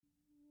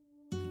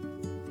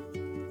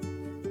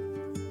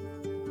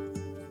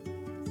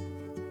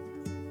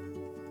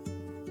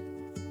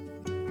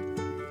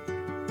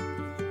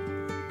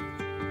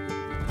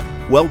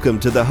Welcome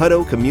to the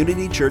Hutto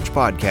Community Church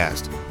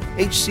Podcast.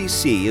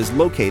 HCC is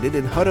located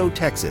in Hutto,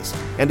 Texas,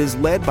 and is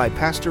led by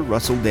Pastor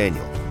Russell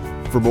Daniel.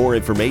 For more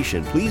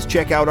information, please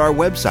check out our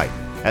website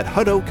at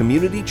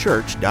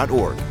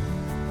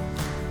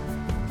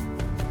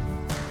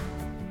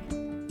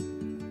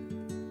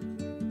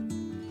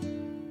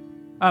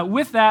huttocommunitychurch.org.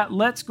 With that,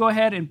 let's go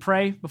ahead and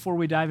pray before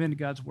we dive into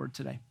God's Word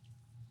today.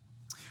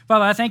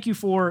 Father, I thank you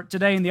for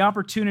today and the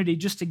opportunity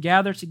just to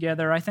gather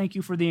together. I thank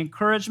you for the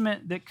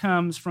encouragement that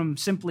comes from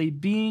simply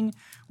being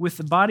with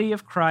the body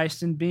of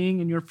Christ and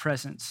being in your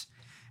presence.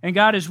 And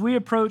God, as we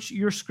approach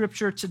your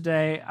scripture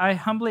today, I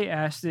humbly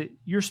ask that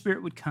your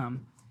Spirit would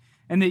come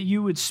and that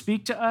you would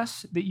speak to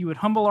us, that you would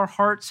humble our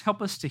hearts,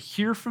 help us to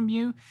hear from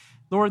you.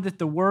 Lord, that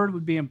the word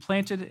would be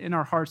implanted in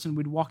our hearts and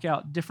we'd walk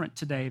out different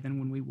today than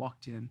when we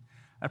walked in.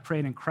 I pray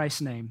it in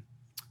Christ's name.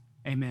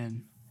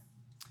 Amen.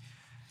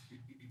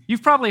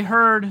 You've probably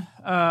heard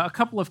a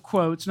couple of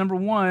quotes. Number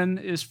one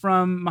is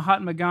from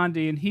Mahatma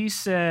Gandhi, and he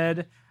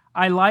said,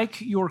 "I like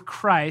your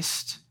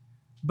Christ,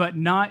 but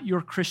not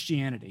your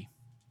Christianity."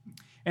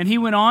 And he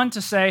went on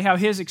to say how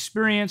his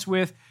experience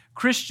with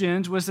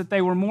Christians was that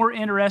they were more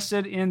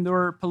interested in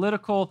their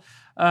political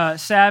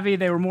savvy.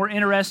 They were more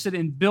interested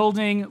in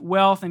building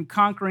wealth and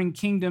conquering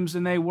kingdoms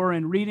than they were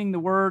in reading the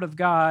Word of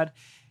God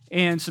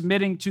and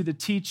submitting to the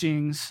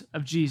teachings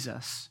of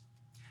Jesus.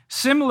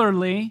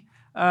 Similarly,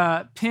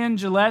 Penn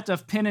Jillette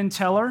of Penn &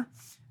 Teller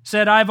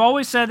said, "I've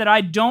always said that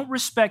I don't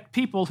respect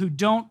people who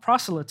don't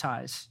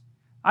proselytize.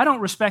 I don't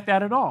respect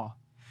that at all.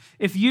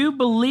 If you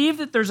believe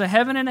that there's a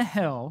heaven and a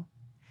hell,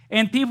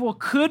 and people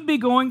could be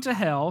going to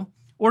hell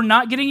or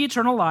not getting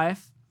eternal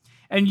life,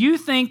 and you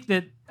think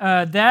that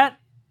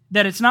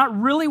that it's not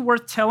really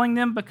worth telling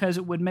them because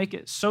it would make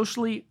it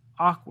socially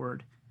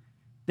awkward,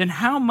 then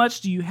how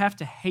much do you have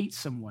to hate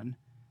someone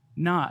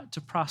not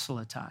to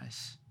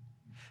proselytize?"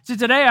 So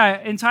today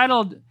I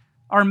entitled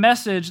our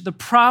message, "The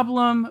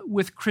Problem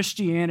with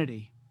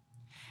Christianity."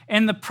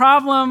 And the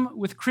problem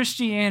with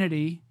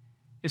Christianity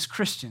is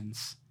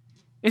Christians.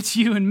 It's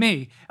you and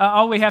me.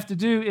 All we have to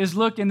do is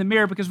look in the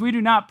mirror because we do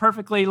not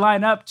perfectly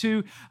line up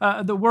to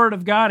the Word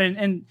of God.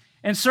 And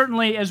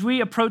certainly as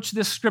we approach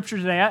this scripture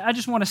today, I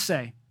just want to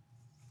say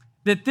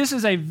that this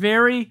is a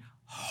very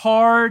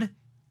hard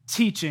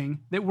teaching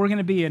that we're going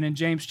to be in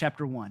James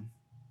chapter 1.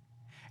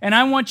 And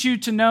I want you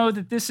to know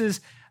that this is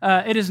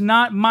it is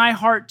not my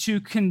heart to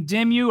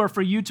condemn you or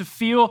for you to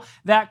feel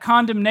that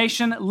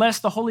condemnation,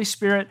 lest the Holy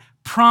Spirit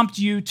prompt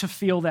you to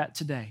feel that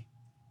today.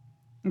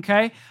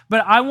 Okay?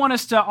 But I want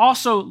us to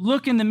also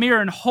look in the mirror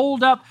and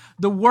hold up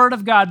the Word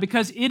of God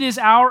because it is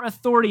our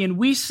authority and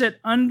we sit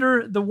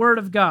under the Word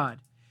of God.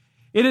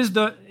 It is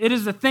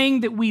the thing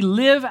that we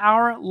live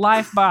our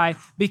life by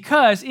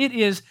because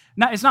it's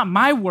not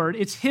my word,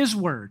 it's His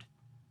word.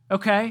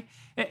 Okay?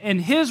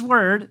 And His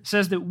word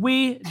says that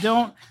we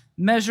don't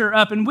measure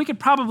up. And we could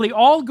probably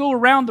all go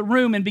around the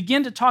room and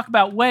begin to talk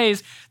about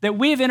ways that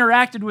we have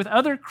interacted with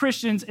other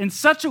Christians in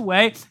such a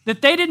way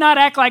that they did not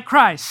act like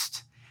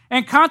Christ.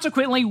 And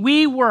consequently,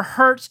 we were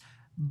hurt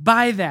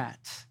by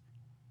that.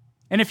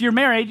 And if you're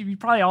married,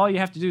 probably all you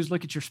have to do is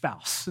look at your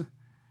spouse.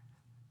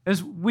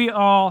 As we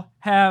all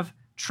have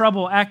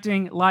trouble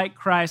acting like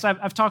Christ.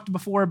 I've talked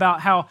before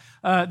about how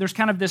there's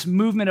kind of this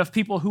movement of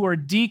people who are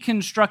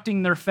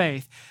deconstructing their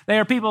faith. They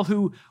are people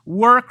who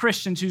were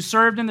Christians, who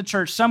served in the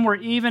church. Some were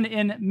even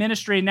in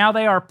ministry. Now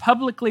they are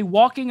publicly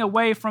walking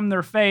away from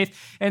their faith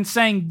and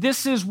saying,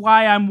 "This is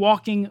why I'm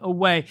walking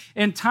away."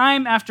 And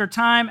time after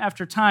time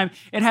after time,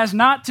 it has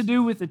not to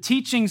do with the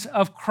teachings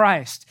of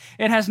Christ.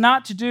 It has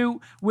not to do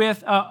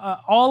with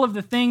all of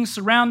the things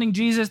surrounding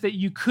Jesus that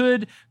you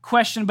could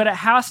question, but it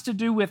has to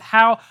do with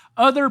how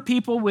other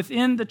people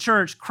within the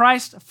church,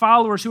 Christ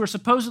followers who are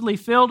supposedly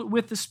filled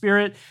with the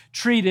Spirit,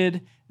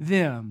 treated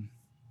them.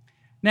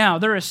 Now,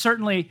 there is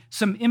certainly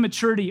some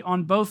immaturity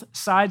on both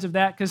sides of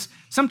that because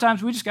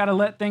sometimes we just got to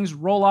let things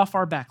roll off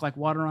our back like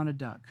water on a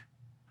duck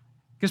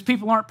because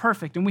people aren't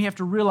perfect and we have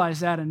to realize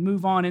that and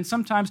move on. And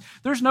sometimes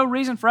there's no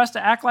reason for us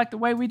to act like the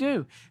way we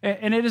do.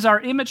 And it is our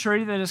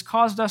immaturity that has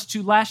caused us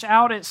to lash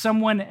out at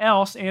someone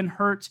else and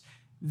hurt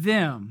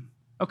them.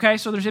 Okay,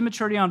 so there's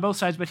immaturity on both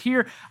sides, but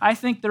here I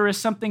think there is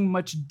something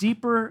much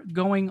deeper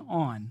going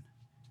on.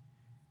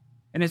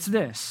 And it's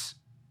this,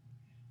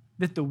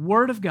 that the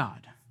Word of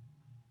God,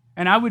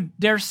 and I would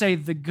dare say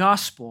the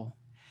gospel,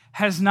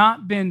 has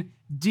not been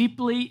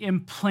deeply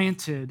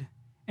implanted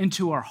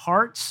into our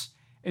hearts,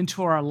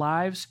 into our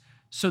lives,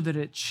 so that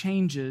it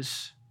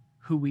changes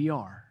who we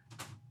are.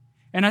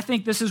 And I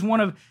think this is one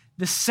of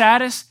the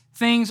saddest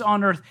things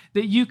on earth,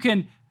 that you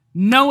can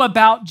know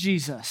about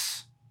Jesus,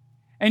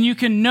 and you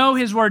can know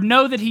His word,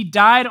 know that He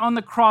died on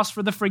the cross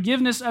for the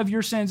forgiveness of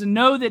your sins, and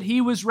know that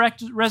He was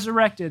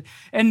resurrected,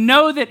 and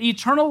know that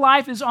eternal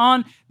life is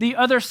on the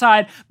other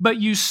side, but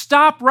you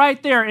stop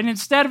right there, and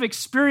instead of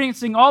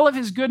experiencing all of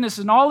His goodness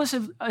and all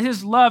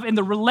His love and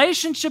the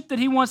relationship that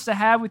He wants to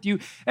have with you,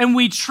 and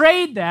we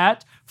trade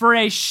that for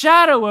a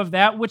shadow of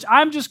that, which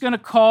I'm just going to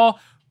call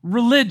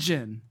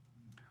religion,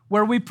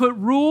 where we put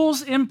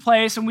rules in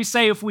place and we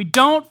say, if we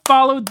don't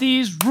follow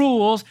these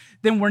rules,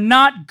 then we're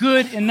not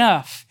good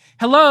enough.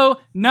 Hello,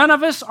 none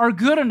of us are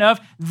good enough.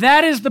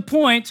 That is the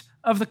point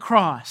of the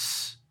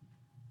cross.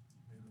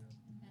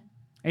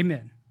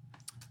 Amen.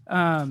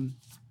 And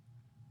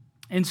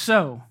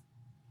so,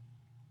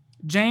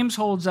 James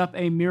holds up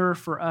a mirror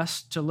for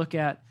us to look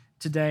at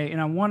today, and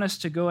I want us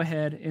to go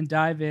ahead and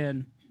dive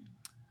in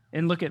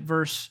and look at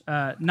verse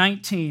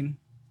 19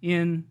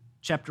 in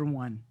chapter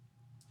 1.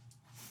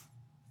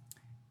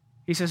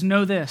 He says,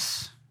 "Know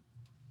this,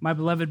 my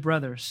beloved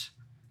brothers,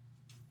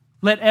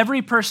 let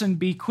every person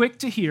be quick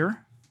to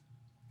hear,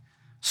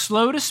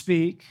 slow to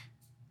speak,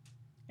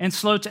 and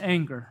slow to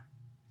anger.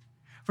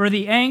 For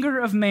the anger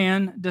of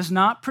man does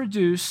not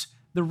produce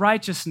the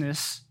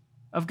righteousness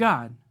of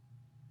God."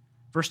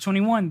 Verse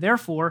 21,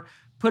 "Therefore,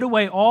 put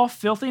away all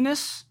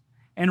filthiness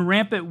and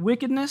rampant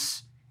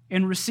wickedness,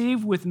 and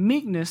receive with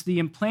meekness the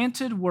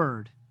implanted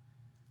word,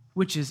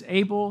 which is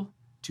able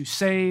to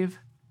save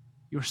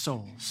your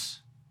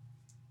souls."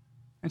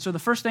 And so the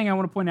first thing I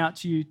want to point out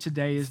to you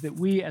today is that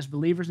we, as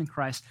believers in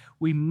Christ,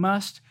 we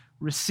must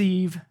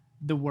receive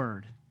the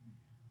word.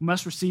 We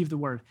must receive the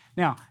word.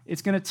 Now,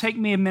 it's going to take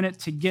me a minute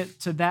to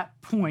get to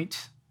that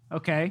point,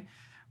 okay?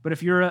 But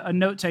if you're a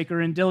note taker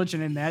and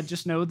diligent in that,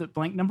 just know that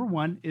blank number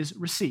 1 is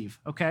receive,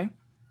 okay?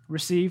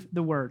 Receive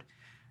the word.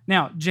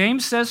 Now,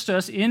 James says to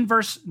us in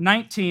verse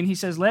 19, he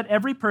says, "Let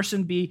every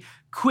person be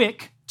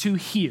quick to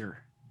hear."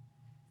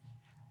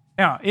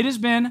 Now, it has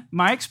been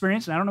my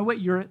experience, and I don't know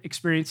what your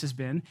experience has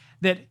been,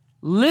 that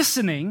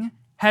listening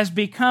has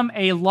become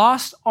a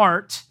lost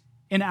art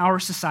in our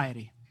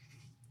society.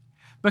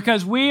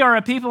 Because we are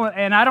a people,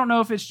 and I don't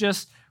know if it's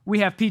just we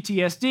have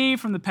PTSD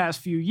from the past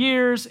few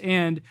years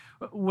and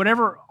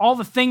whatever, all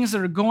the things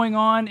that are going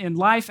on in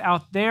life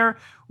out there,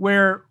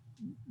 where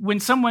when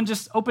someone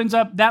just opens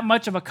up that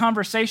much of a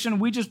conversation,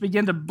 we just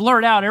begin to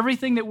blurt out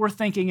everything that we're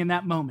thinking in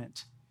that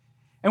moment.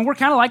 And we're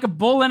kind of like a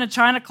bull in a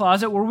china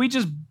closet where we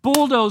just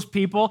bulldoze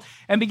people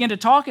and begin to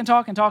talk and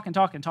talk and talk and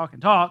talk and talk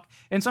and talk.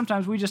 And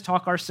sometimes we just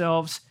talk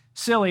ourselves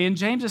silly. And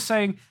James is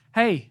saying,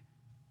 hey,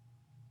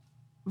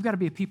 we've got to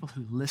be a people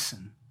who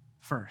listen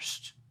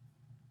first.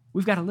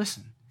 We've got to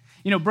listen.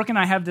 You know, Brooke and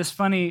I have this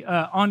funny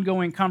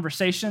ongoing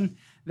conversation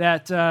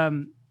that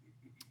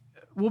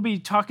we'll be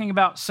talking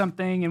about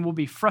something and we'll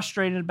be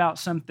frustrated about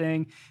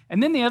something.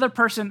 And then the other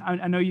person,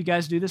 I know you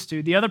guys do this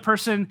too, the other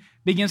person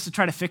begins to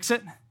try to fix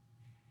it.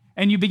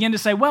 And you begin to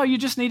say, well, you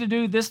just need to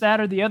do this, that,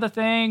 or the other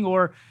thing,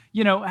 or,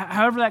 you know,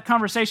 however that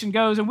conversation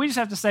goes. And we just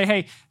have to say,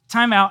 hey,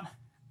 time out.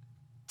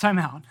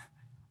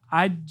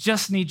 I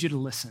just need you to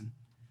listen.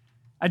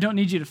 I don't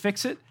need you to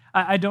fix it.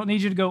 I don't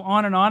need you to go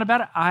on and on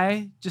about it.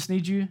 I just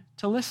need you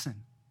to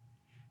listen.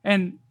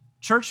 And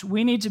church,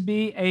 we need to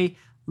be a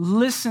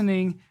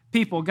listening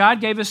people.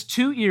 God gave us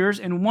 2 ears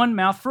and 1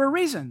 mouth for a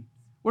reason.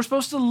 We're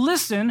supposed to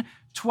listen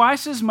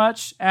twice as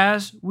much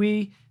as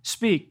we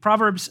speak.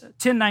 Proverbs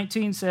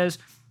 10:19 says,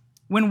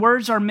 "When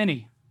words are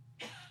many,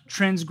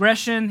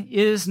 transgression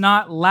is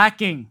not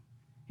lacking."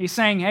 He's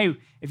saying, hey,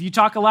 if you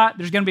talk a lot,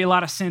 there's going to be a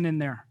lot of sin in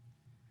there.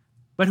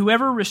 But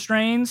whoever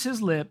restrains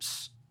his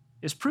lips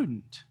is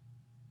prudent.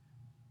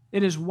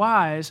 It is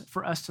wise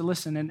for us to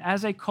listen. And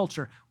as a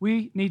culture,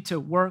 we need to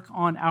work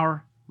on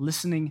our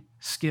listening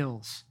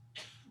skills.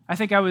 I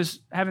think I was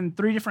having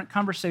 3 different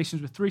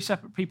conversations with 3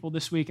 separate people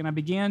this week, and I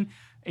began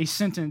a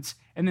sentence,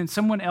 and then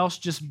someone else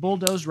just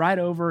bulldozed right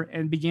over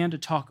and began to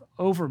talk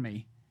over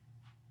me,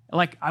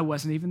 like I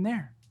wasn't even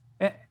there.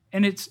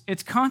 And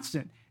it's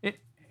constant.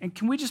 And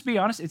can we just be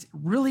honest? It's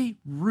really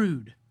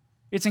rude.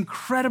 It's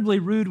incredibly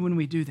rude when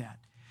we do that.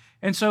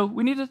 And so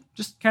we need to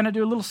just kind of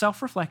do a little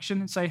self-reflection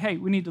and say, hey,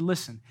 we need to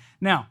listen.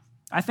 Now,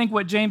 I think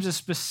what James is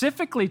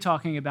specifically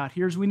talking about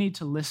here is we need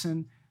to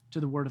listen to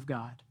the Word of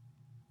God.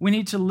 We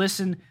need to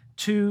listen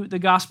to the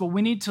gospel.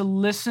 We need to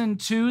listen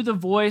to the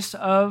voice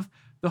of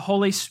the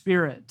Holy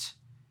Spirit.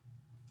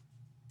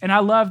 And I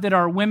love that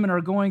our women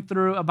are going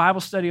through a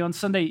Bible study on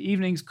Sunday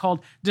evenings called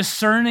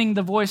Discerning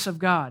the Voice of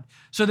God,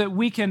 so that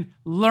we can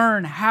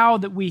learn how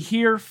that we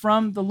hear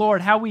from the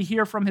Lord, how we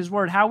hear from His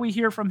Word, how we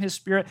hear from His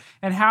Spirit,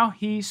 and how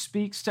He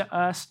speaks to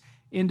us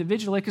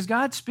individually, because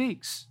God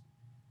speaks.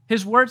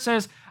 His Word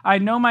says, I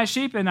know my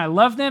sheep and I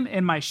love them,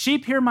 and my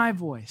sheep hear my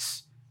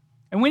voice.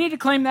 And we need to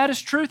claim that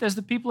as truth as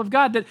the people of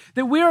God,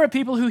 that we are a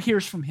people who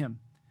hears from Him.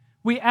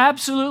 We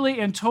absolutely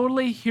and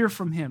totally hear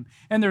from Him.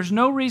 And there's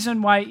no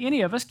reason why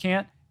any of us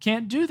can't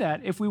do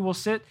that if we will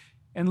sit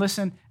and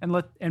listen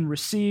and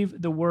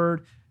receive the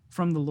word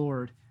from the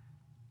Lord.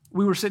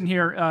 We were sitting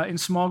here in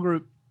small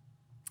group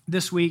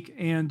this week,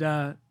 and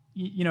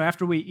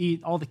after we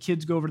eat, all the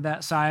kids go over to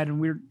that side,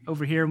 and we're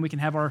over here, and we can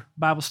have our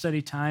Bible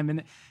study time.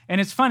 And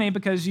it's funny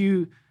because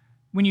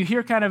when you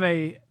hear kind of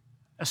a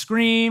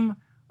scream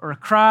or a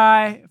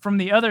cry from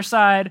the other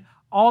side,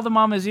 all the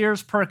mama's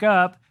ears perk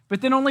up,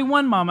 but then only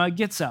one mama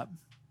gets up,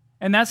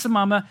 and that's the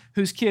mama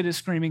whose kid is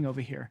screaming over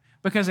here.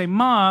 Because a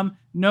mom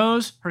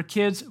knows her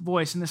kid's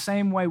voice in the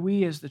same way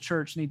we as the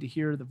church need to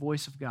hear the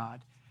voice of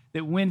God,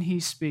 that when He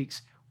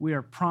speaks, we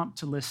are prompt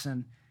to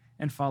listen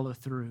and follow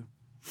through.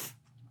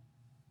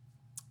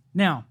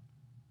 Now,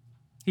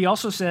 he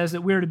also says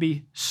that we're to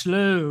be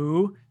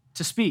slow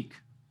to speak.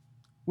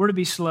 We're to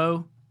be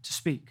slow to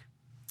speak.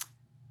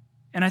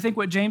 And I think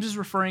what James is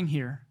referring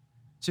here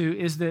to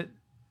is that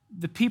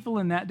the people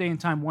in that day and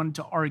time wanted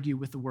to argue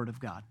with the Word of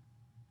God.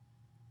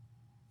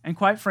 And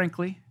quite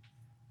frankly,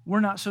 we're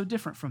not so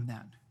different from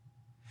that.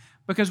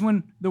 Because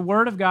when the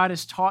Word of God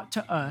is taught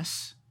to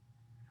us,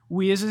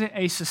 we as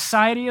a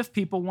society of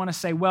people want to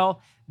say,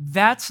 well,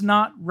 that's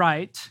not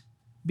right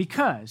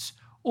because,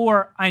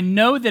 or I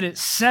know that it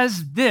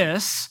says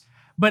this,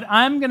 but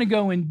I'm going to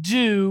go and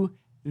do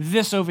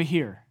this over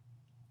here.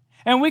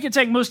 And we could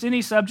take most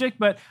any subject,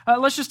 but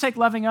let's just take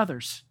loving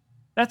others.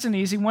 That's an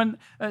easy one.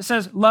 It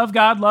says, love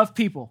God, love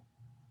people.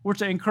 We're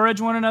to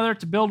encourage one another,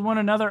 to build one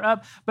another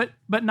up, but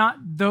not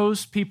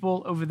those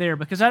people over there,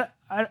 because I'm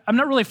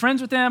not really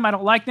friends with them. I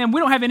don't like them.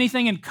 We don't have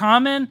anything in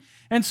common.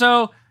 And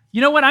so, you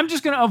know what? I'm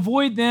just going to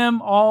avoid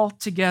them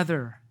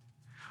altogether.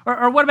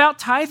 Or what about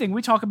tithing?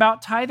 We talk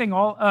about tithing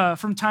all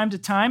from time to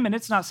time, and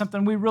it's not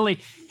something we really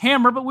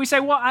hammer, but we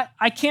say, well,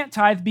 I can't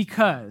tithe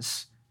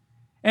because...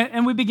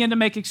 And we begin to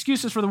make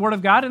excuses for the Word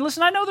of God. And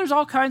listen, I know there's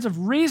all kinds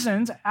of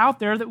reasons out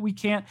there that we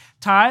can't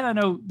tithe. I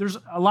know there's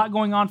a lot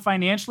going on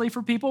financially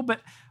for people,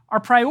 but our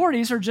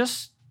priorities are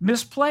just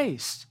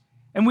misplaced.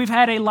 And we've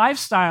had a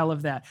lifestyle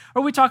of that.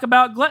 Or we talk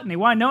about gluttony.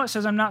 Well, I know it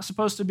says I'm not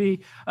supposed to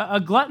be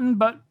a glutton,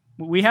 but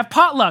we have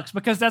potlucks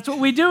because that's what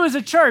we do as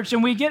a church.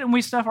 And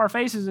we stuff our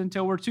faces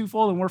until we're too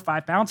full and we're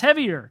 5 pounds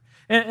heavier.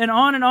 And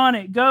on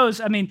it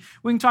goes. I mean,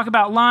 we can talk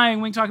about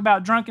lying. We can talk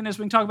about drunkenness.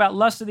 We can talk about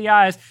lust of the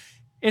eyes.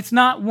 It's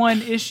not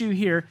one issue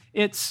here.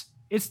 It's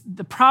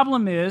the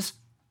problem is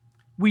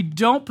we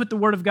don't put the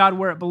Word of God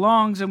where it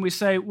belongs, and we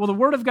say, well, the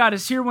Word of God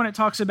is here when it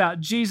talks about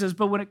Jesus,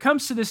 but when it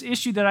comes to this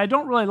issue that I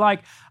don't really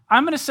like,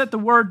 I'm going to set the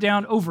Word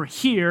down over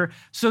here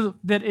so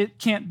that it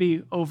can't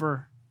be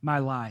over my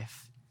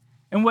life.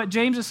 And what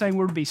James is saying,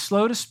 we're to be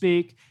slow to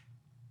speak,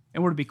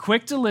 and we're to be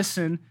quick to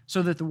listen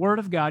so that the Word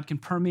of God can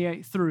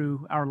permeate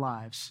through our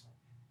lives.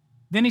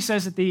 Then he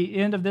says at the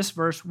end of this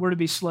verse, we're to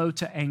be slow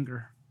to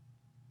anger.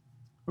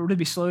 We're to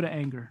be slow to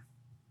anger.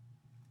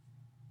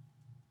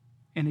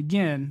 And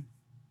again,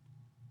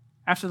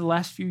 after the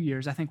last few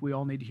years, I think we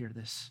all need to hear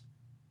this.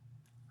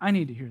 I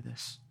need to hear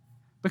this.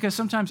 Because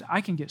sometimes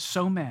I can get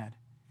so mad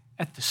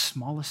at the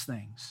smallest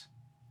things.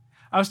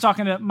 I was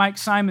talking to Mike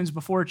Simons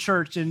before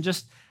church, and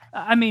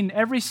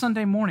every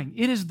Sunday morning,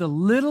 it is the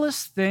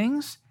littlest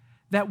things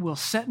that will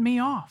set me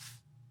off.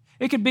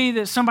 It could be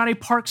that somebody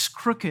parks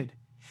crooked.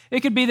 It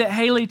could be that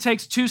Haley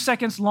takes 2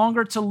 seconds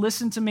longer to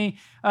listen to me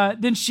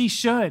than she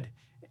should.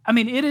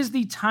 It is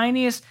the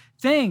tiniest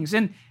things.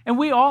 And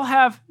we all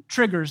have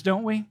triggers,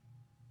 don't we?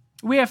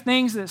 We have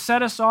things that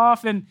set us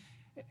off. And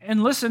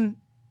listen,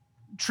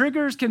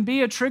 triggers can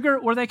be a trigger,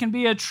 or they can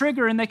be a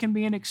trigger and they can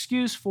be an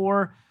excuse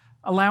for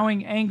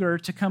allowing anger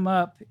to come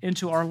up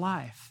into our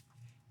life.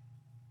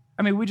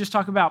 We just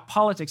talk about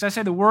politics. I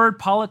say the word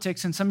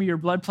politics and some of your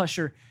blood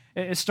pressure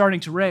is starting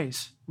to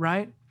raise,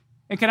 right?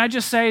 And can I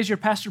just say as your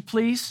pastor,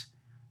 please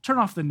turn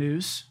off the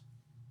news.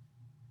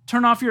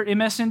 Turn off your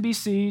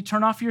MSNBC,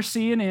 turn off your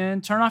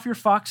CNN, turn off your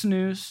Fox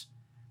News.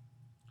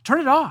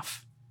 Turn it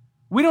off.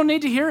 We don't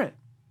need to hear it.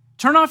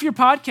 Turn off your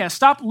podcast.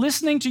 Stop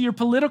listening to your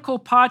political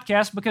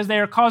podcast because they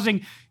are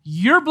causing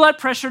your blood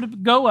pressure to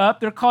go up.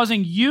 They're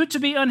causing you to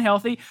be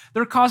unhealthy.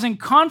 They're causing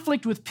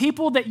conflict with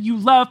people that you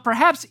love,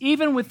 perhaps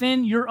even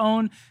within your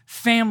own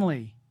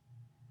family.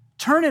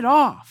 Turn it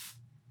off.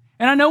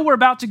 And I know we're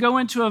about to go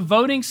into a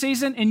voting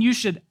season, and you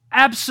should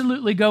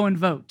absolutely go and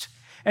vote.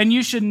 And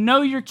you should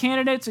know your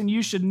candidates, and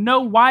you should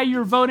know why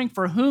you're voting,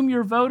 for whom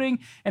you're voting,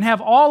 and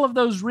have all of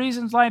those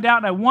reasons lined out,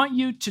 and I want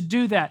you to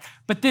do that.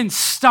 But then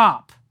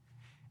stop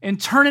and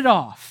turn it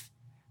off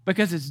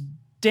because it's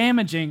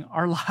damaging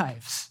our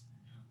lives.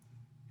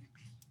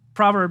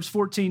 Proverbs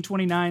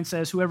 14:29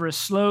 says, whoever is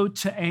slow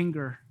to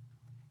anger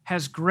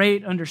has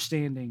great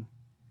understanding,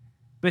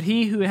 but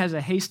he who has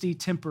a hasty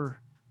temper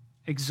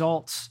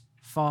exalts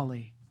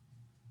folly.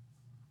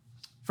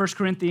 1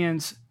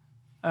 Corinthians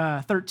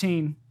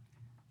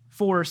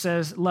 13:4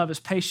 says, love is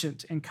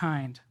patient and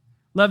kind.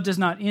 Love does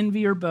not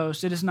envy or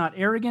boast. It is not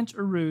arrogant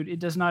or rude. It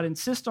does not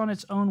insist on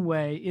its own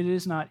way. It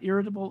is not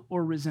irritable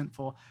or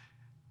resentful.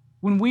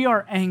 When we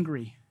are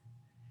angry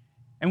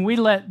and we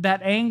let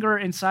that anger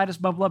inside us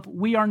bubble up,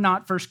 we are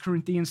not 1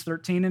 Corinthians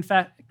 13. In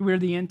fact, we're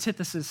the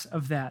antithesis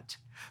of that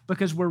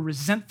because we're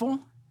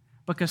resentful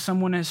because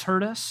someone has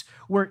hurt us.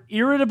 We're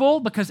irritable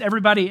because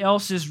everybody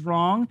else is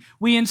wrong.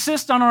 We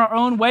insist on our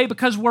own way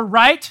because we're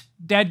right,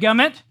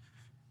 dadgummit.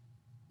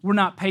 We're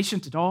not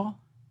patient at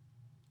all.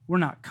 We're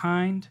not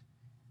kind.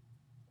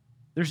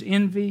 There's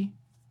envy,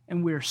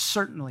 and we're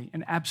certainly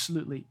and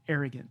absolutely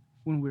arrogant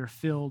when we're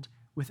filled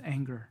with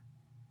anger.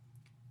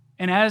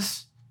 And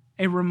as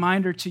a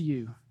reminder to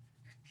you,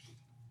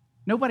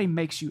 nobody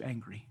makes you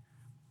angry.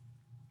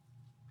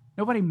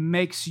 Nobody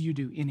makes you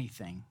do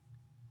anything.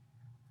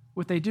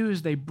 What they do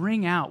is they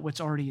bring out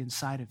what's already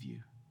inside of you.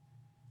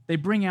 They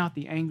bring out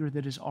the anger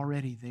that is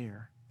already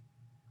there,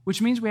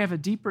 which means we have a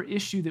deeper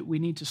issue that we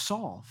need to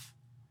solve,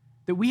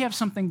 that we have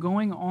something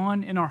going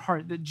on in our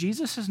heart that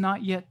Jesus has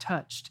not yet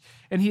touched,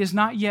 and he has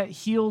not yet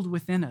healed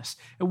within us,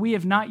 and we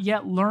have not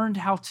yet learned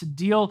how to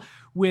deal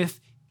with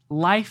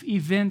life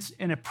events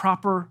in a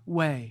proper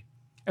way.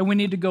 And we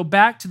need to go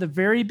back to the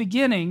very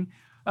beginning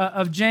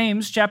of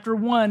James chapter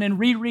 1 and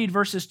reread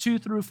verses 2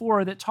 through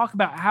 4 that talk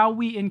about how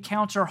we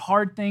encounter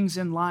hard things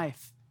in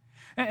life.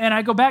 And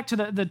I go back to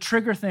the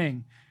trigger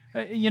thing.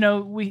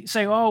 We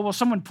say, oh, well,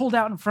 someone pulled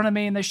out in front of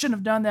me and they shouldn't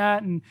have done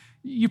that. And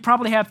you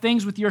probably have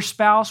things with your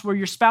spouse where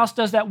your spouse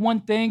does that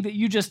one thing that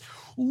it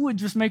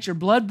just makes your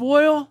blood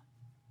boil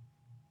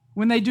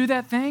when they do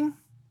that thing.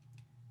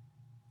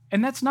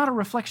 And that's not a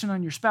reflection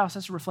on your spouse,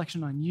 that's a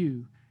reflection on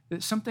you,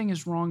 that something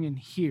is wrong in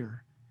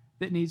here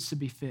that needs to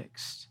be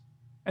fixed.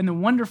 And the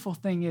wonderful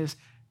thing is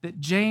that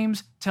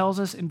James tells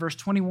us in verse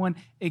 21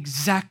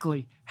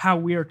 exactly how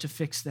we are to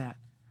fix that.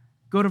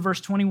 Go to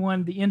verse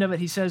 21, the end of it,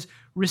 he says,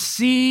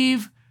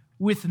 receive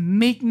with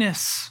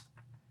meekness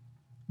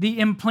the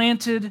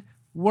implanted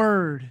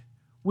word,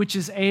 which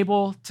is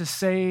able to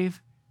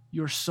save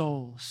your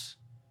souls.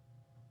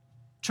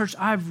 Church,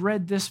 I've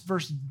read this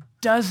verse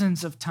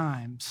dozens of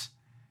times,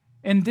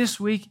 and this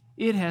week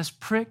it has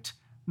pricked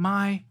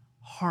my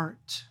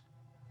heart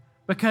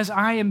because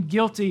I am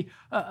guilty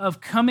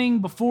of coming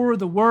before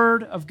the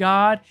Word of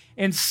God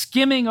and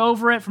skimming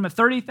over it from a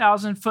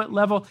 30,000-foot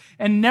level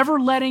and never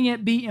letting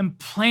it be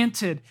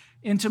implanted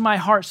into my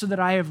heart so that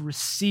I have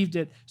received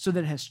it, so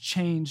that it has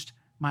changed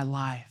my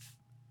life.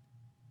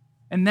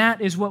 And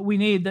that is what we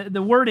need.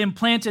 The word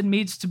implanted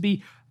means to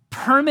be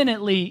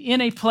permanently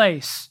in a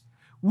place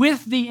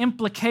with the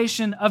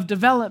implication of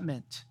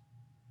development.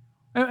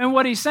 And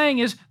what he's saying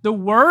is the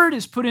Word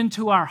is put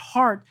into our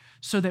heart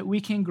so that we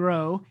can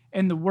grow.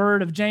 And the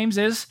word of James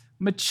is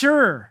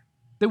mature,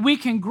 that we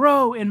can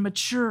grow and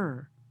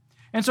mature.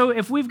 And so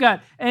if we've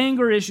got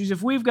anger issues,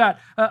 if we've got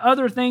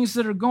other things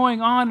that are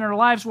going on in our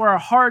lives where our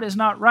heart is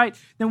not right,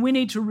 then we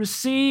need to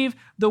receive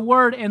the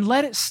word and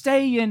let it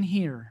stay in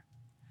here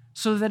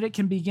so that it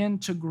can begin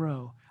to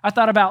grow. I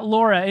thought about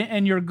Laura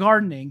and your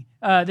gardening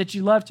that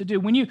you love to do.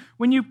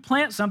 When you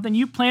plant something,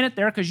 you plant it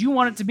there because you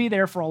want it to be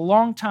there for a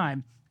long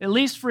time, at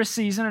least for a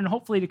season, and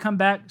hopefully to come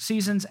back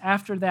seasons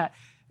after that.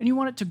 And you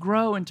want it to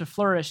grow and to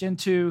flourish and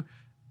to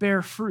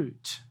bear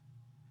fruit.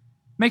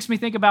 Makes me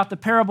think about the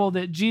parable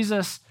that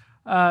Jesus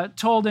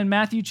told in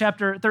Matthew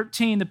chapter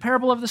 13, the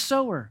parable of the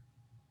sower,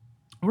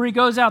 where he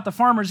goes out, the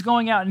farmer's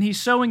going out, and he's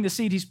sowing the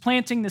seed. He's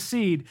planting the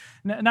seed,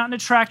 not in a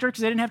tractor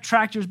because they didn't have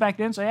tractors back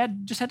then, so he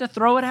just had to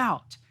throw it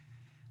out.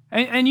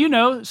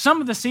 And some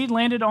of the seed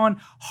landed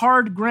on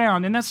hard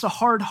ground, and that's the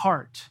hard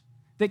heart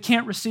that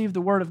can't receive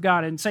the word of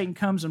God, and Satan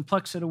comes and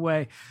plucks it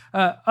away.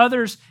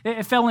 Others,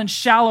 it fell in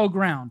shallow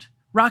ground,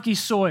 rocky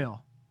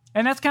soil.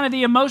 And that's kind of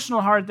the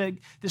emotional heart that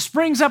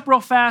springs up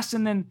real fast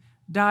and then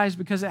dies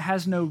because it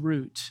has no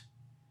root.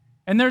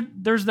 And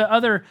there's the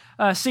other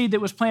seed that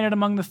was planted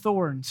among the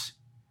thorns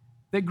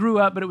that grew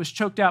up, but it was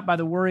choked out by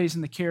the worries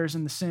and the cares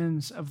and the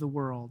sins of the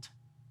world.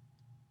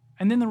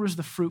 And then there was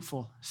the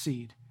fruitful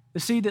seed, the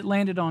seed that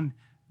landed on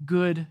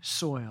good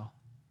soil.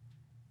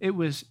 It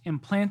was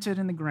implanted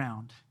in the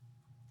ground,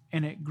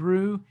 and it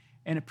grew,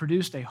 and it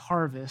produced a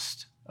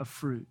harvest of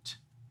fruit.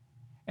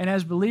 And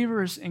as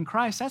believers in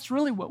Christ, that's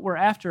really what we're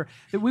after,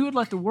 that we would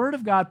let the Word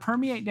of God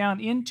permeate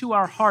down into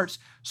our hearts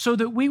so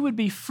that we would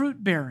be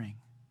fruit-bearing,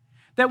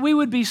 that we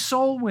would be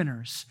soul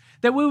winners,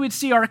 that we would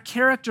see our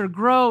character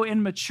grow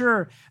and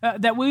mature,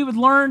 that we would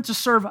learn to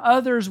serve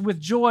others with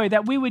joy,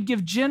 that we would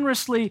give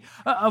generously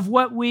of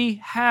what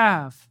we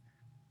have,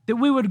 that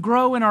we would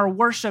grow in our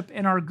worship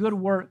and our good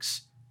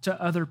works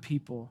to other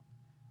people.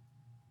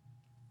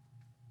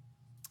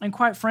 And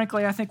quite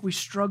frankly, I think we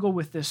struggle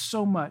with this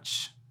so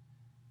much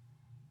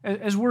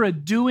as we're a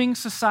doing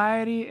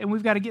society and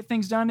we've got to get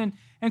things done.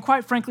 And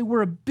quite frankly,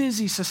 we're a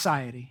busy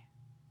society.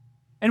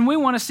 And we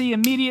want to see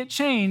immediate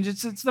change.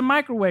 It's the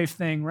microwave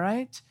thing,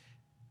 right?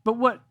 But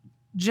what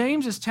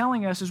James is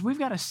telling us is we've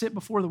got to sit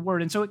before the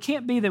Word. And so it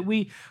can't be that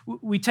we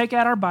take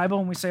out our Bible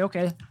and we say,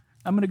 okay,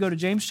 I'm going to go to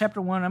James chapter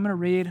 1. I'm going to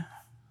read.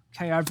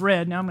 Okay, I've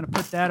read. Now I'm going to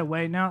put that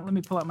away. Now let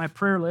me pull out my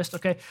prayer list.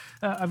 Okay,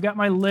 I've got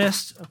my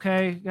list.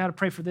 Okay, got to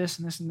pray for this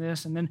and this and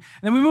this. And then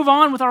we move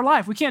on with our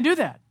life. We can't do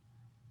that.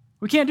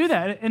 We can't do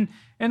that. And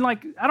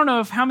like, I don't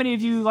know how many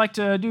of you like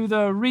to do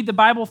the read the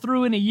Bible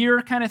through in a year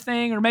kind of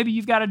thing, or maybe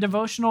you've got a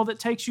devotional that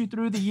takes you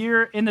through the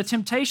year, and the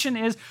temptation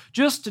is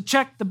just to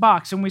check the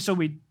box. And so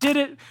we did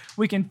it,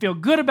 we can feel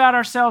good about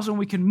ourselves, and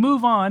we can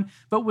move on.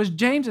 But what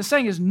James is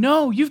saying is,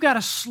 no, you've got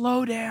to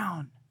slow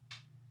down.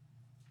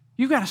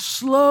 You've got to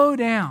slow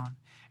down.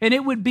 And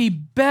it would be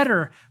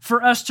better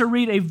for us to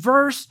read a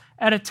verse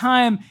at a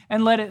time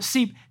and let it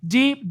seep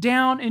deep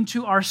down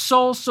into our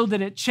souls so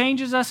that it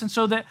changes us and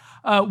so that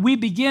we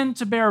begin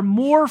to bear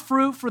more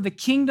fruit for the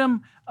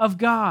kingdom of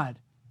God.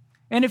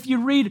 And if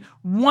you read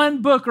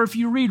one book or if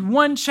you read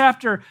one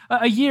chapter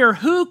a year,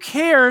 who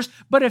cares?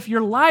 But if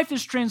your life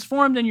is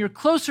transformed and you're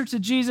closer to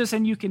Jesus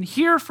and you can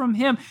hear from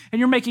Him and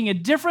you're making a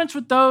difference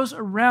with those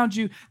around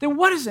you, then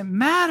what does it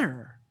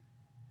matter?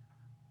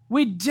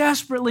 We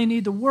desperately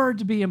need the word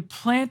to be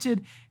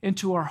implanted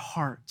into our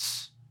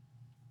hearts.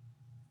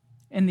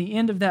 In the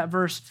end of that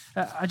verse,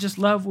 I just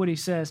love what he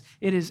says.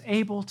 It is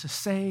able to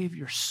save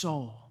your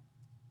soul.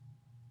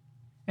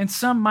 And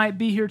some might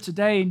be here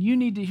today, and you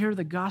need to hear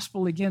the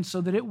gospel again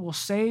so that it will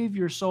save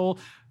your soul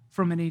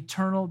from an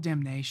eternal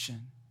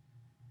damnation.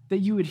 That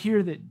you would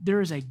hear that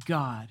there is a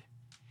God,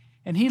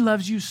 and he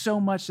loves you so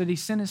much that he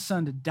sent his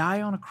son to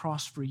die on a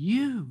cross for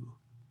you.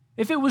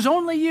 If it was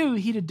only you,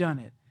 he'd have done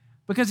it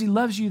because he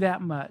loves you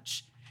that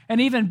much.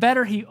 And even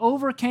better, he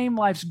overcame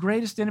life's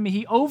greatest enemy.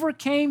 He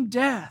overcame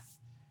death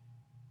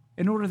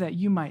in order that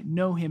you might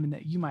know him and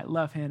that you might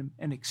love him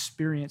and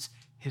experience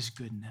his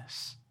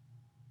goodness.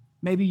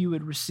 Maybe you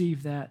would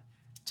receive that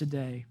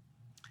today.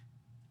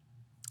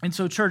 And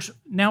so, church,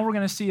 now we're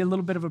going to see a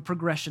little bit of a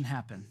progression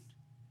happen.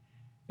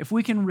 If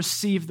we can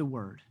receive the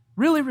word,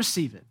 really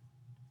receive it,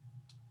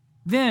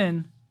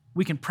 then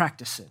we can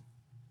practice it.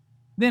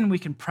 Then we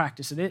can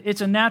practice it.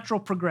 It's a natural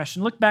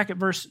progression. Look back at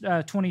verse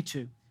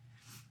 22.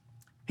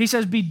 He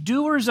says, "Be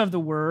doers of the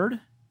word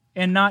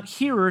and not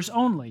hearers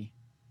only,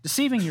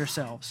 deceiving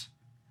yourselves.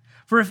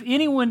 For if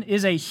anyone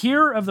is a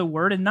hearer of the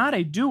word and not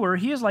a doer,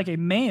 he is like a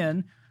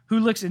man who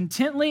looks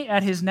intently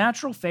at his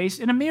natural face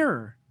in a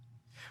mirror.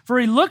 For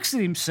he looks at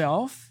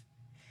himself,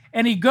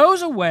 and he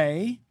goes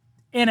away,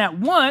 and at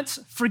once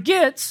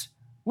forgets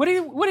what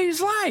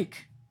he's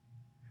like.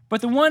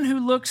 But the one who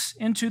looks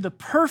into the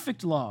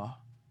perfect law,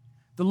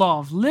 the law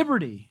of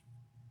liberty,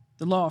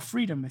 the law of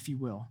freedom, if you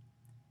will,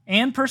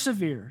 and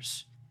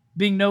perseveres,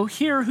 being no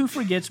hearer who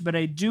forgets, but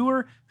a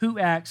doer who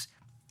acts,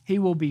 he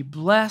will be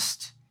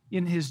blessed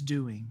in his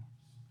doing."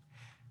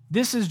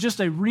 This is just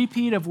a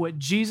repeat of what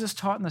Jesus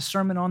taught in the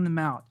Sermon on the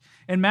Mount.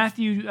 In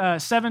Matthew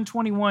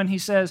 7:21, he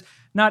says,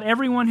 "Not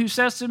everyone who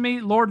says to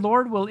me, 'Lord,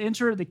 Lord,' will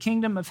enter the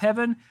kingdom of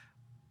heaven,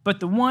 but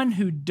the one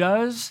who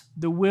does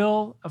the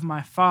will of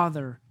my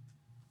Father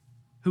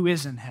who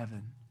is in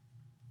heaven."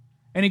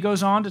 And he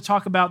goes on to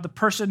talk about the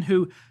person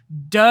who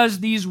does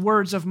these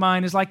words of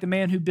mine is like the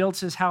man who builds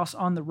his house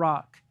on the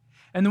rock.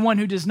 And the one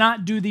who does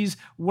not do these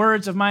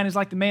words of mine is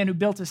like the man who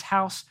built his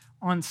house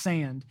on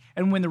sand.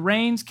 And when the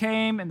rains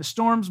came and the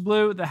storms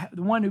blew, the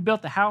one who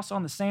built the house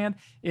on the sand,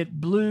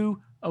 it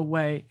blew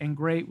away, and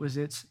great was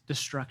its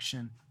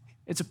destruction.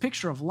 It's a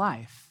picture of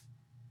life.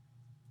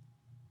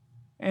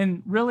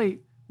 And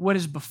really, what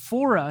is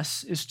before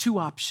us is two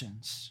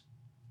options.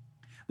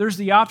 There's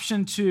the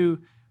option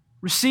to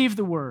receive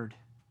the word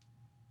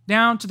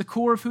down to the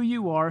core of who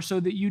you are so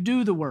that you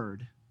do the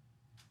word.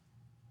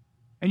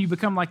 And you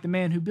become like the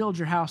man who builds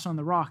your house on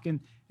the rock.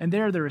 And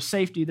there is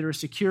safety, there is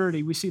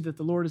security. We see that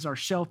the Lord is our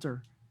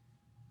shelter.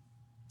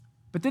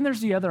 But then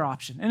there's the other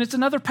option. And it's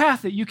another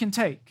path that you can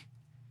take.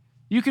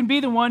 You can be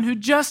the one who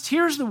just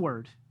hears the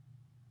word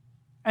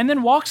and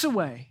then walks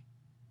away.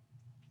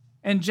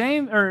 And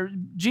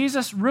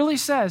Jesus really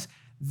says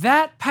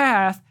that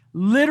path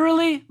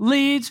literally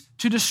leads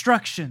to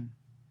destruction.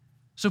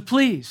 So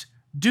please,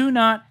 do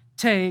not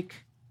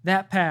take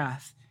that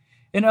path.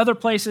 In other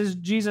places,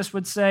 Jesus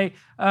would say,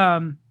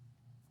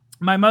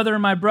 my mother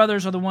and my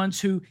brothers are the ones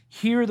who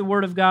hear the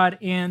word of God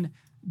and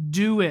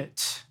do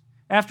it.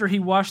 After he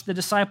washed the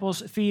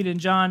disciples' feet in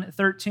John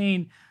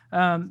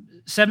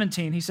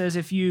 13:17, he says,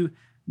 if you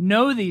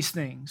know these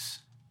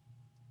things,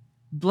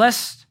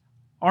 blessed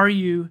are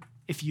you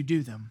if you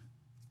do them.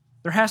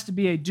 There has to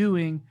be a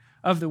doing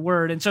of the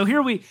word. And so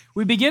here we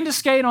begin to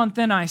skate on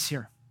thin ice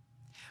here,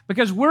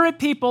 because we're a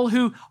people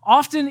who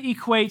often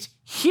equate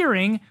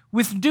hearing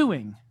with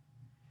doing.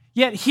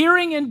 Yet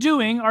hearing and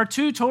doing are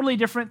two totally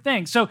different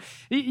things. So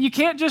you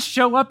can't just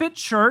show up at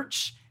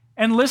church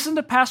and listen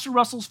to Pastor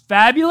Russell's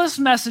fabulous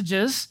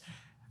messages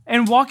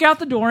and walk out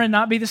the door and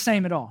not be the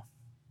same at all.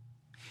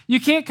 You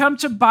can't come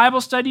to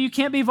Bible study. You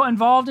can't be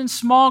involved in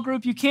small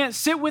group. You can't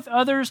sit with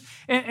others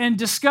and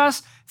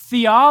discuss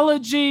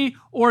theology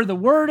or the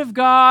Word of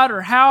God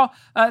or how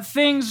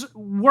things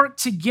work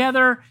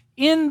together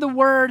in the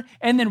Word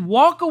and then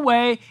walk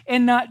away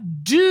and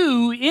not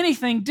do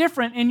anything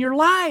different in your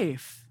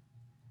life.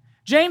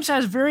 James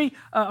has very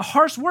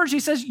harsh words. He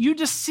says, you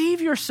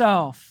deceive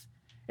yourself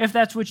if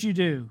that's what you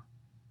do.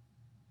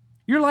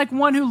 You're like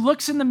one who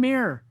looks in the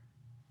mirror,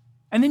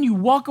 and then you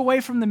walk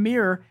away from the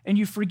mirror and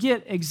you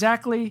forget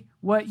exactly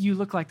what you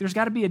look like. There's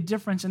got to be a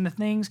difference in the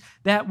things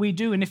that we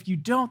do, and if you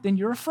don't, then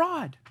you're a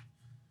fraud.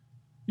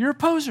 You're a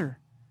poser.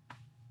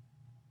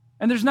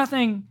 And there's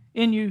nothing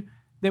in you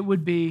that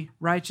would be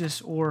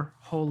righteous or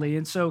holy.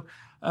 And so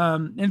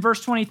in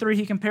verse 23,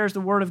 he compares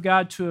the word of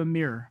God to a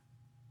mirror.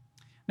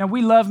 Now,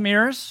 we love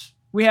mirrors.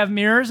 We have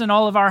mirrors in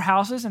all of our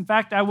houses. In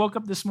fact, I woke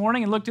up this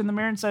morning and looked in the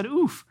mirror and said,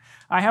 oof,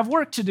 I have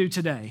work to do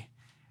today.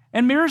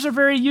 And mirrors are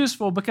very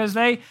useful because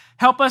they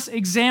help us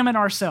examine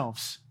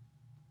ourselves.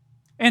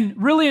 And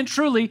really and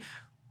truly,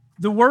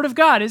 the Word of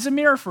God is a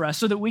mirror for us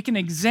so that we can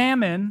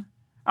examine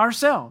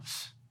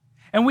ourselves.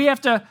 And we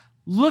have to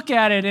look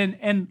at it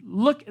and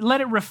let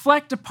it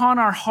reflect upon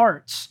our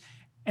hearts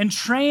and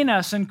train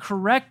us and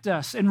correct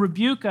us and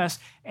rebuke us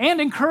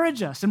and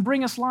encourage us and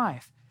bring us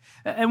life.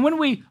 And when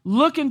we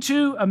look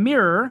into a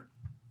mirror,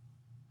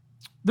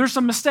 there's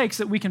some mistakes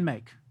that we can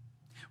make.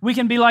 We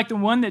can be like the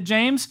one that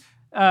James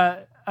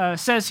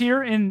says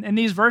here in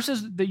these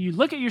verses, that you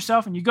look at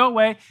yourself and you go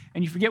away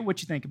and you forget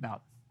what you think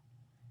about.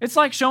 It's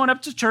like showing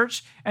up to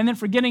church and then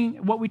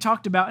forgetting what we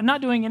talked about and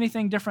not doing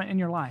anything different in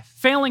your life,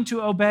 failing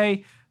to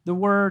obey the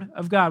word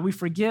of God. We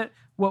forget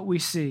what we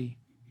see.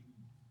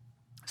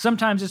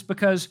 Sometimes it's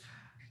because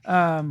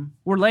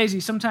we're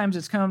lazy. Sometimes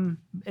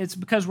it's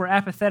because we're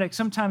apathetic.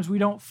 Sometimes we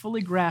don't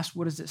fully grasp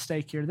what is at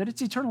stake here, that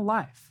it's eternal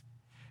life,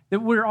 that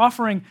we're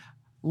offering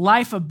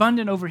life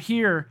abundant over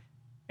here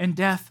and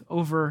death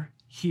over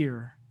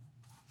here.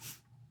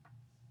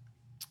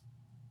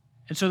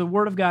 And so the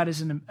Word of God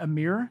is a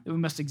mirror that we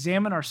must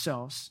examine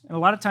ourselves. And a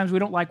lot of times we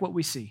don't like what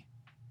we see.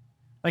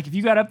 Like if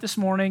you got up this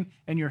morning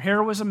and your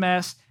hair was a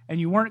mess and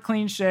you weren't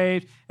clean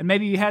shaved and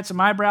maybe you had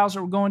some eyebrows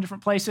that were going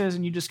different places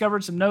and you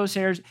discovered some nose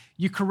hairs,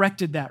 you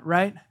corrected that,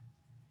 right?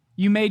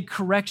 You made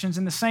corrections.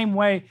 In the same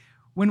way,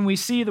 when we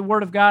see the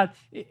Word of God,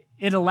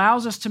 it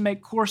allows us to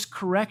make course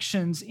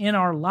corrections in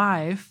our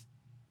life,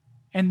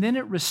 and then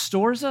it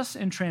restores us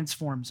and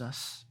transforms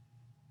us.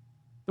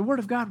 The Word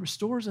of God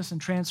restores us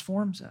and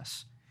transforms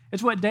us.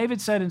 It's what David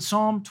said in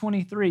Psalm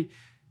 23,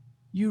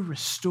 "You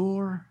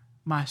restore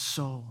my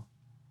soul."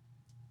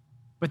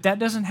 But that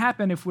doesn't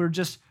happen if we're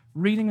just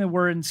reading the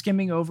Word and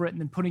skimming over it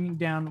and then putting it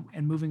down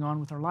and moving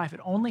on with our life. It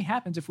only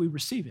happens if we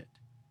receive it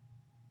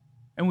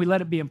and we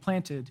let it be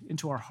implanted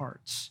into our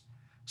hearts.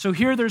 So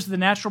here there's the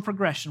natural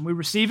progression. We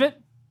receive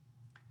it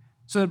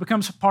so that it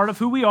becomes a part of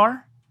who we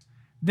are.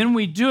 Then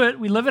we do it,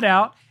 we live it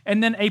out,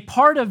 and then a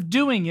part of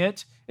doing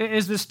it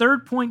is this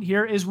third point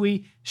here, is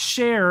we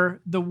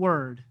share the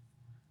Word.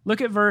 Look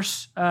at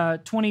verse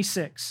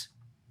 26.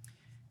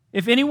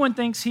 If anyone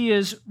thinks he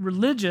is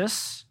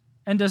religious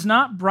and does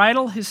not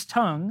bridle his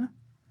tongue,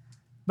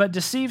 but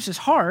deceives his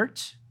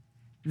heart,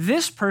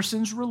 this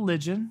person's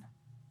religion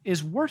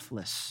is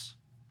worthless.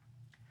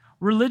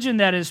 Religion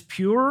that is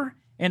pure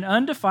and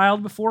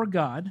undefiled before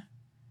God,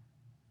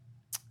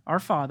 our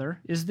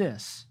Father, is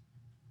this: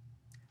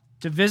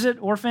 to visit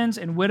orphans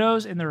and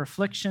widows in their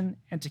affliction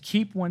and to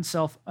keep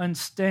oneself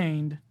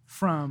unstained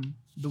from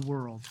the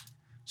world.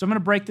 So I'm going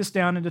to break this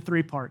down into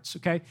 3 parts,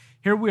 okay?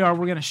 Here we are.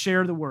 We're going to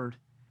share the Word.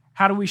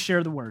 How do we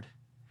share the Word?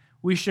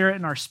 We share it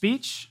in our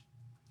speech,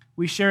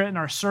 we share it in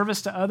our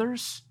service to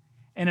others,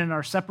 and in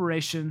our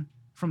separation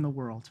from the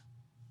world,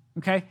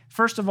 okay?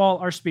 First of all,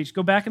 our speech.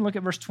 Go back and look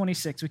at verse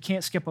 26. We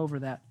can't skip over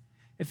that.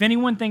 If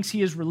anyone thinks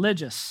he is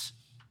religious,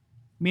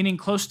 meaning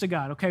close to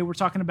God, okay? We're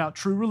talking about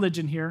true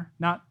religion here,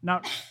 not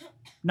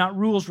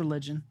rules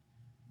religion.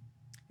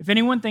 If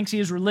anyone thinks he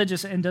is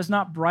religious and does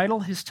not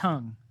bridle his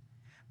tongue,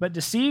 but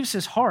deceives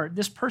his heart,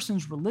 this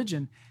person's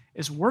religion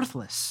is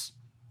worthless.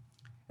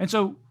 And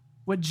so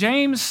what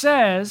James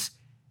says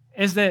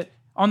is that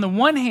on the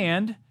one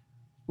hand,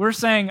 we're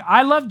saying,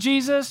 I love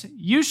Jesus,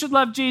 you should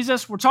love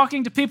Jesus, we're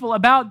talking to people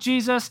about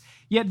Jesus,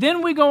 yet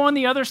then we go on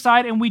the other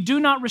side and we do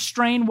not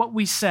restrain what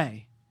we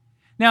say.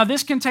 Now,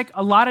 this can take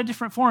a lot of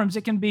different forms.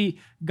 It can be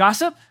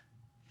gossip.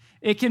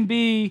 It can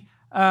be,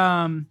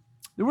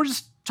 we're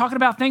just talking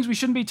about things we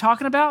shouldn't be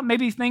talking about,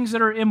 maybe things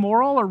that are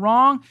immoral or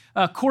wrong,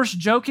 coarse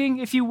joking,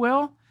 if you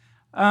will.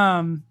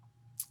 And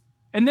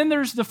then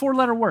there's the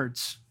 4-letter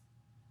words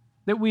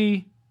that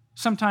we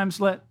sometimes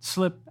let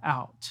slip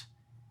out.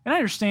 And I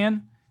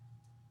understand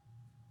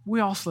we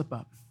all slip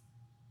up.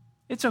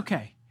 It's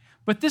okay.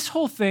 But this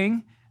whole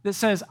thing that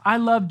says, I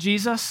love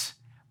Jesus,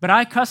 but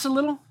I cuss a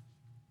little,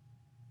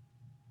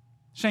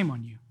 shame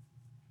on you.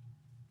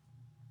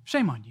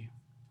 Shame on you.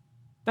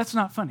 That's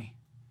not funny.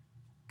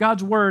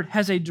 God's word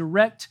has a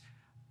direct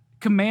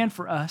command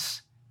for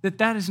us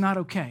that is not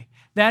okay.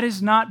 That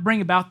is not bring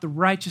about the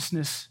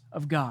righteousness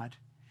of God.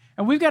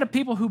 And we've got a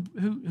people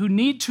who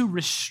need to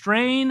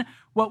restrain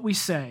what we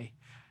say.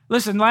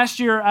 Listen, last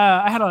year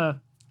I had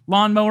a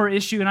lawnmower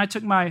issue, and I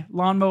took my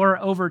lawnmower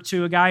over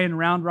to a guy in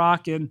Round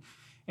Rock, and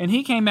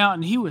he came out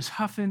and he was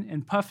huffing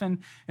and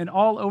puffing and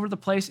all over the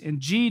place, and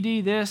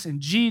GD this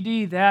and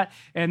GD that,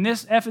 and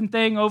this effing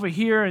thing over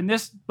here, and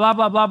this blah,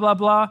 blah, blah, blah,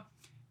 blah.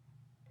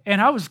 And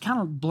I was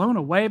kind of blown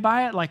away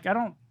by it. Like, I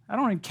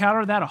don't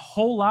encounter that a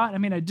whole lot. I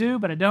mean, I do,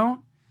 but I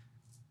don't.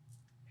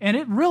 And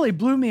it really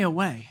blew me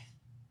away.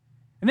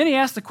 And then he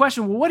asked the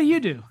question, well, what do you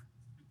do?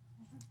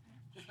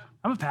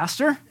 I'm a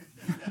pastor.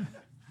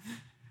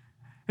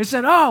 He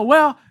said, oh,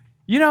 well,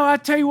 I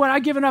tell you what,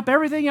 I've given up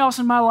everything else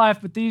in my life,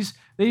 but these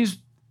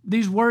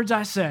words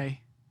I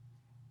say.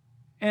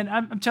 And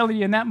I'm telling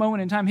you, in that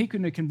moment in time, he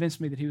couldn't have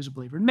convinced me that he was a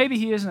believer. And maybe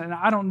he isn't, and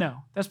I don't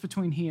know. That's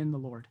between he and the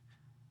Lord.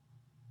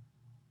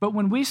 But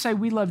when we say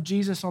we love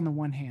Jesus on the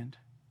one hand,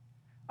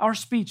 our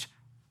speech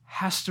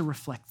has to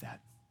reflect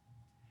that.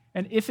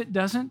 And if it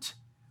doesn't,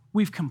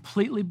 we've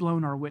completely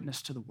blown our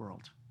witness to the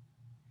world.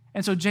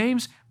 And so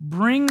James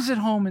brings it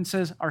home and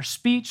says our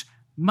speech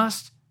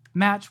must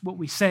match what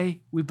we say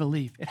we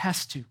believe. It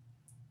has to.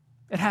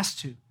 It has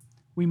to.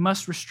 We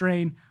must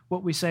restrain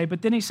what we say.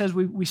 But then he says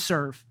we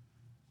serve.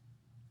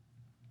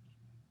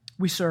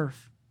 We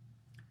serve.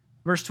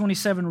 Verse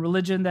 27,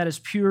 religion that is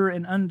pure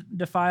and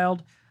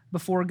undefiled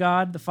before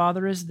God the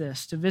Father is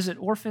this, to visit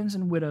orphans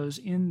and widows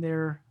in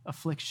their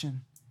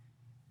affliction.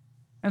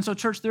 And so,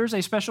 church, there's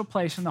a special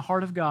place in the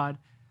heart of God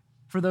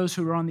for those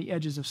who are on the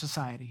edges of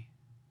society.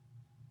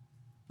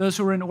 Those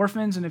who are in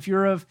orphans, and if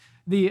you're of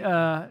the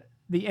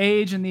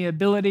age and the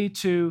ability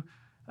to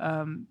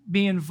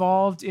be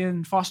involved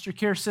in foster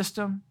care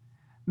system,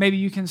 maybe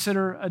you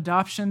consider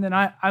adoption, then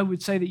I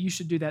would say that you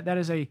should do that. That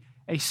is a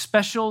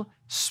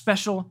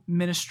special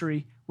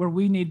ministry where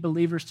we need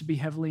believers to be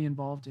heavily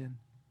involved in.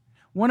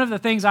 One of the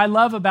things I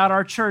love about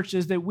our church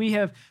is that we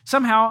have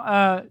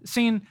somehow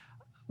seen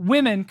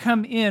women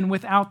come in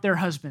without their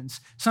husbands.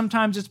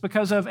 Sometimes it's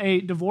because of a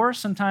divorce.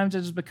 Sometimes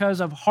it's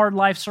because of hard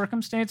life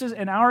circumstances.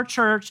 And our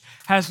church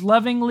has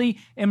lovingly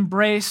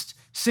embraced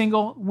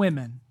single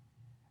women.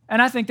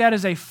 And I think that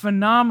is a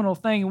phenomenal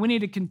thing, and we need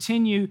to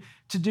continue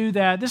to do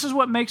that. This is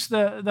what makes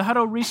the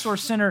Hutto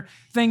Resource Center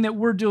thing that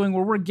we're doing,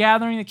 where we're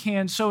gathering the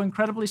cans, so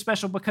incredibly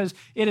special, because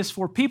it is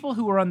for people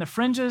who are on the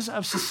fringes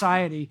of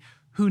society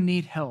who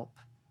need help.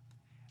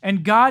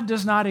 And God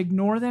does not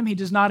ignore them. He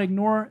does not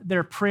ignore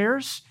their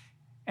prayers.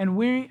 And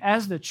we,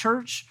 as the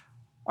church,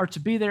 are to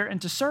be there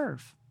and to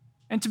serve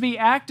and to be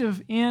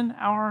active in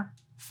our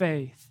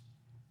faith.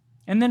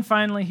 And then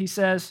finally, he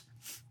says,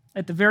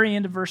 at the very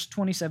end of verse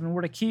 27,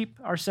 we're to keep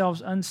ourselves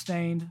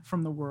unstained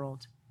from the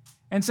world.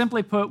 And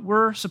simply put,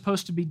 we're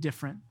supposed to be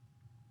different.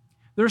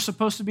 There's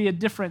supposed to be a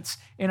difference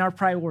in our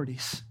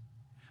priorities.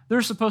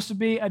 There's supposed to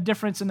be a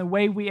difference in the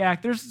way we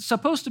act. There's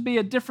supposed to be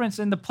a difference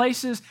in the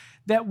places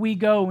that we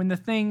go and the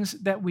things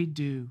that we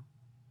do.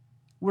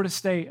 We're to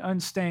stay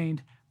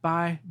unstained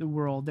by the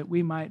world, that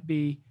we might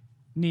be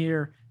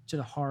near to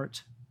the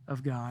heart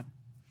of God.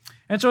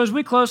 And so as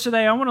we close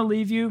today, I want to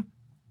leave you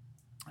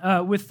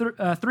with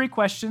three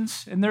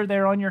questions, and they're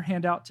there on your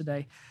handout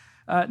today.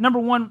 Number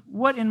one,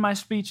 what in my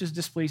speech is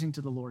displeasing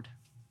to the Lord?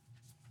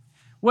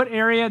 What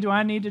area do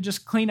I need to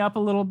just clean up a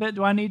little bit?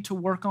 Do I need to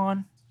work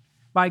on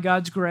by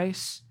God's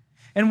grace?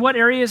 And what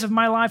areas of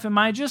my life am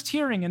I just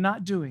hearing and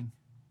not doing?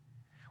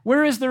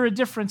 Where is there a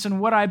difference in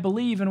what I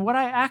believe and what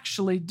I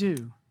actually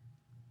do?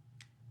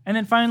 And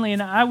then finally,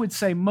 and I would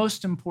say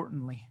most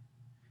importantly,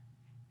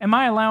 am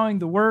I allowing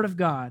the Word of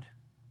God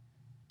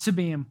to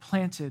be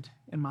implanted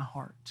in my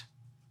heart?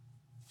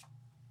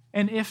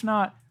 And if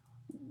not,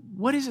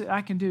 what is it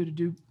I can do to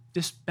do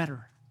this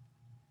better?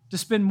 To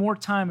spend more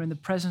time in the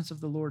presence of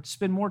the Lord, to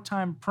spend more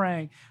time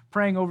praying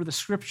over the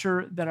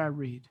Scripture that I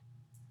read.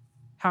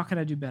 How can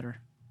I do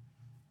better?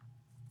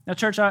 Now,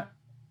 church,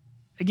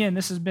 again,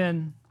 this has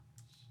been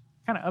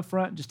kind of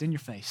upfront, just in your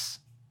face.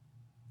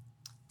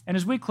 And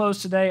as we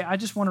close today, I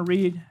just want to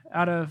read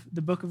out of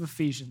the book of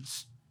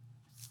Ephesians.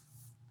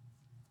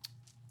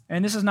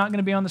 And this is not going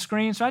to be on the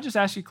screen, so I just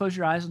ask you to close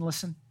your eyes and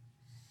listen.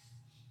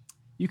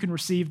 You can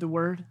receive the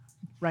word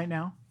right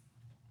now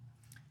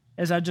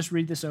as I just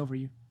read this over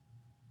you.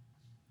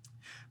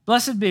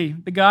 Blessed be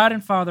the God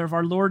and Father of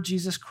our Lord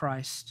Jesus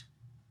Christ,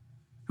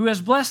 who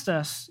has blessed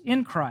us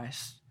in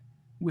Christ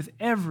with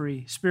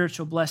every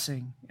spiritual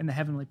blessing in the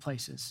heavenly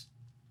places,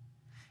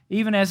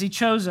 even as he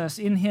chose us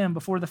in him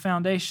before the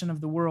foundation of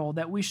the world,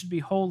 that we should be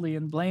holy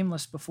and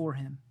blameless before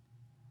him.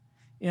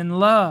 In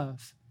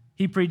love,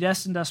 he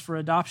predestined us for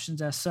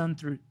adoptions as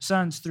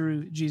sons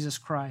through Jesus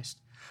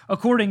Christ,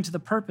 according to the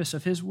purpose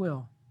of his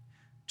will,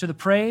 to the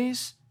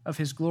praise of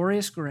his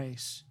glorious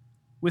grace,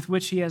 with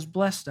which he has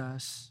blessed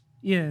us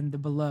in the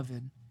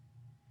Beloved.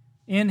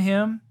 In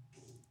him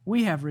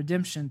we have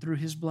redemption through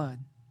his blood,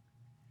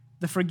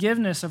 the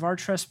forgiveness of our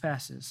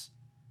trespasses,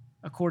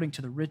 according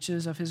to the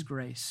riches of his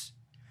grace,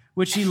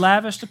 which he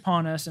lavished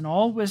upon us in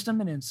all wisdom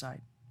and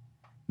insight,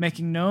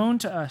 making known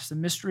to us the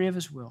mystery of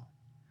his will,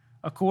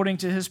 according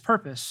to his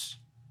purpose,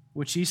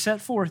 which he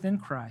set forth in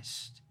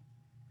Christ,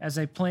 as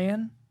a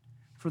plan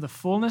for the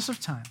fullness of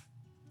time,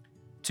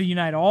 to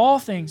unite all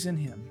things in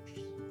him,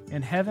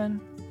 in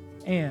heaven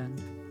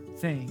and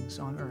things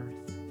on earth.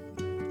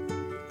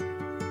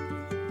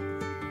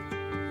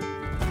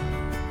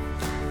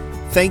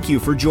 Thank you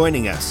for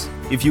joining us.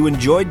 If you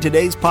enjoyed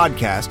today's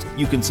podcast,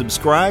 you can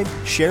subscribe,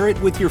 share it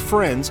with your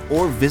friends,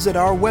 or visit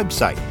our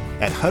website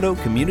at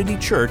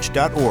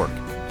huttocommunitychurch.org.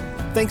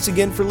 Thanks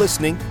again for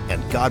listening,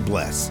 and God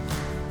bless.